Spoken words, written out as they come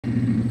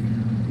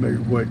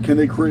Megaquake. Can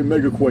they create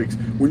megaquakes?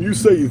 When you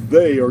say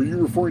they, are you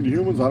referring to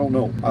humans? I don't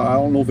know. I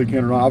don't know if they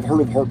can or not. I've heard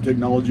of HARP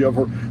technology. I've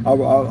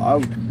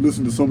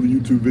listened to some of the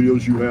YouTube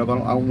videos you have. I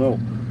don't know.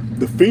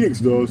 The Phoenix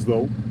does,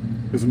 though.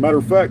 As a matter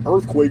of fact,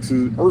 earthquakes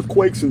and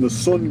the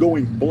sun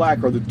going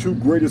black are the two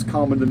greatest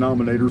common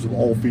denominators of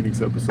all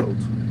Phoenix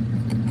episodes.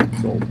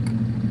 So,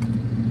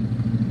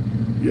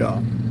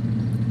 yeah.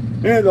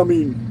 And I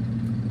mean,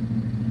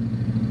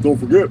 don't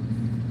forget,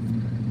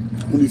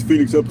 when these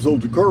Phoenix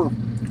episodes occur,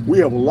 we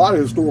have a lot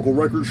of historical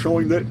records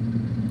showing that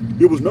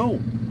it was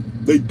known.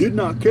 They did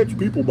not catch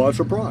people by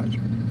surprise.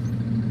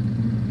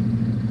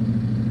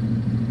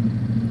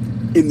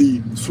 In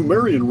the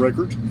Sumerian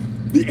records,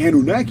 the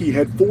Anunnaki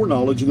had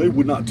foreknowledge and they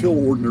would not tell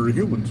ordinary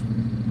humans.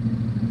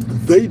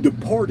 They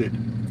departed.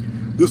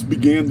 This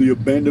began the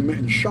abandonment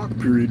and shock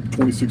period,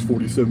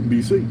 2647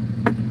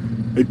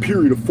 BC. A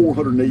period of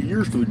 408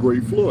 years to the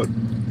Great Flood.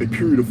 A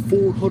period of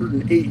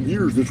 408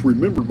 years that's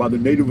remembered by the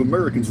Native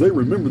Americans. They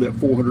remember that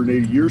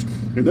 480 years,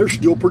 and they're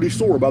still pretty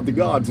sore about the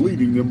gods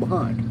leaving them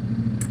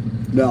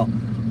behind. Now,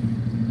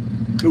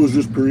 it was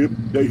this period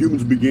that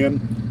humans began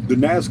the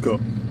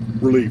Nazca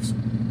reliefs.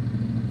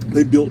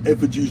 They built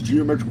effigies,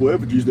 geometrical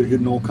effigies that hid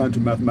in all kinds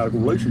of mathematical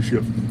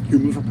relationships.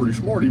 Humans were pretty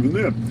smart even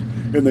then.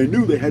 And they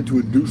knew they had to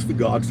induce the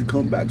gods to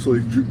come back. So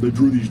they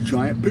drew these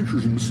giant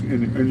pictures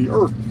in the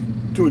earth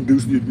to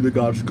induce the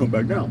gods to come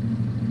back down.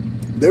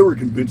 They were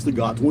convinced the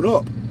gods went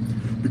up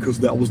because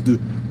that was the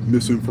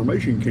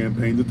misinformation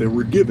campaign that they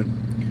were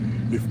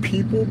given. If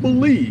people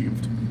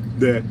believed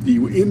that the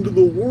end of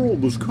the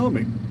world was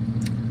coming,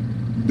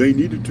 they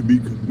needed to be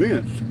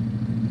convinced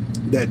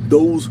that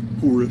those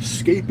who were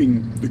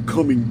escaping the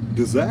coming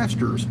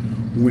disasters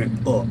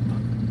went up.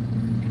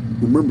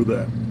 Remember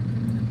that.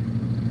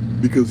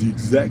 Because the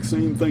exact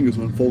same thing is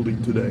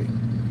unfolding today.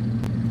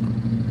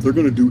 They're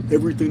going to do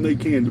everything they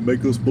can to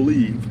make us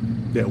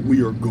believe that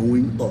we are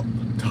going up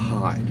to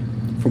hide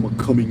from a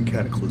coming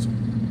cataclysm.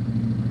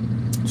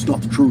 It's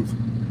not the truth.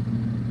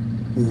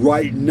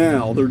 Right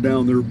now, they're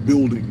down there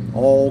building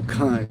all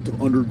kinds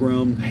of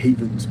underground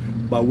havens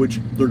by which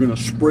they're going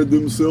to spread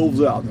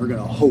themselves out. They're going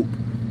to hope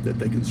that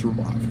they can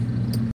survive.